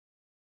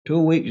2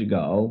 weeks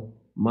ago,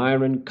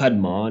 Myron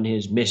Cudmore and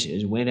his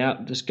missus went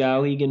out to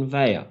Skowhegan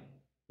Fair.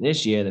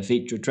 This year the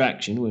feature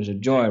attraction was a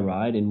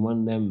joyride in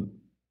one of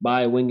them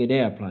bi-winged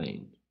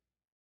airplanes.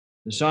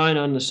 The sign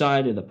on the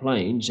side of the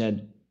plane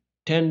said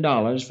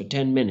 $10 for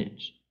 10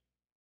 minutes.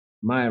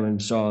 Myron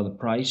saw the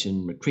price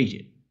and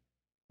retreated,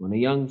 when a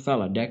young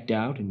fellow decked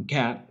out in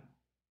cap,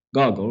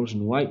 goggles,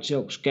 and white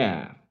silk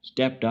scarf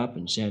stepped up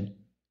and said,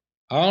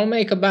 "I'll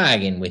make a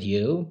bargain with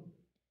you.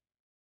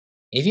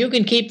 If you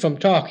can keep from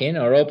talking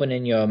or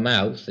opening your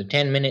mouth the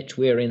 10 minutes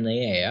we're in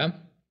the air,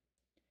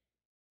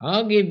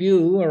 I'll give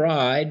you a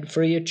ride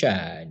free of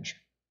charge."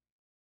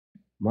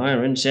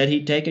 Myron said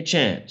he'd take a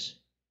chance.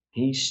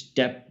 He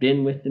stepped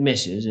in with the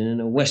missus and in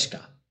a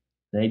whisker.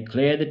 They'd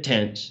cleared the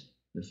tents,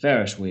 the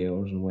Ferris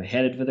wheels, and were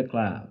headed for the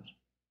clouds.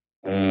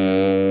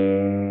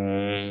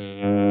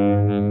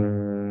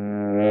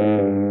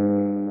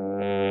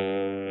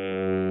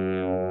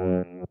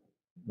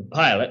 The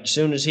pilot, as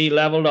soon as he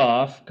leveled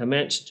off,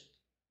 commenced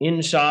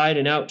inside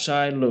and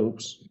outside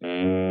loops.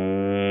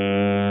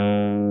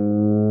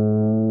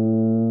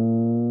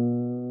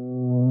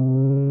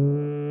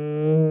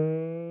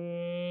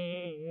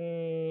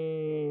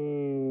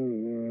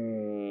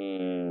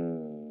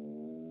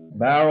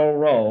 Barrel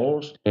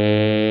rolls.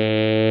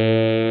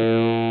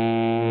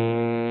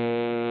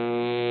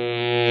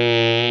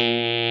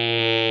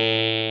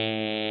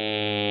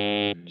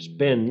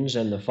 Spins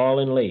and the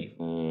falling leaf.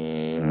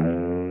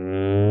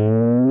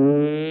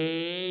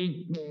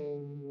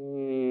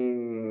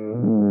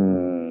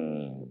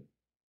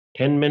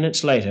 10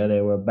 minutes later,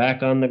 they were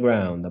back on the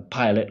ground, the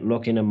pilot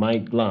looking a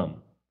mite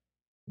glum.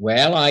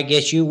 "Well, I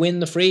guess you win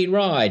the free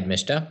ride,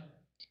 mister.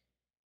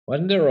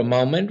 Wasn't there a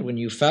moment when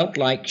you felt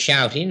like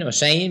shouting or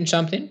saying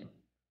something?"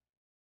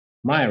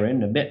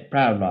 Myron, a bit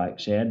proud-like,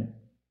 said,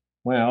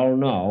 "Well,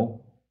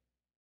 no.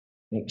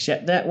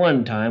 Except that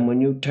one time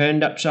when you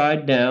turned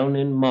upside down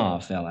and Ma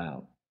fell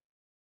out."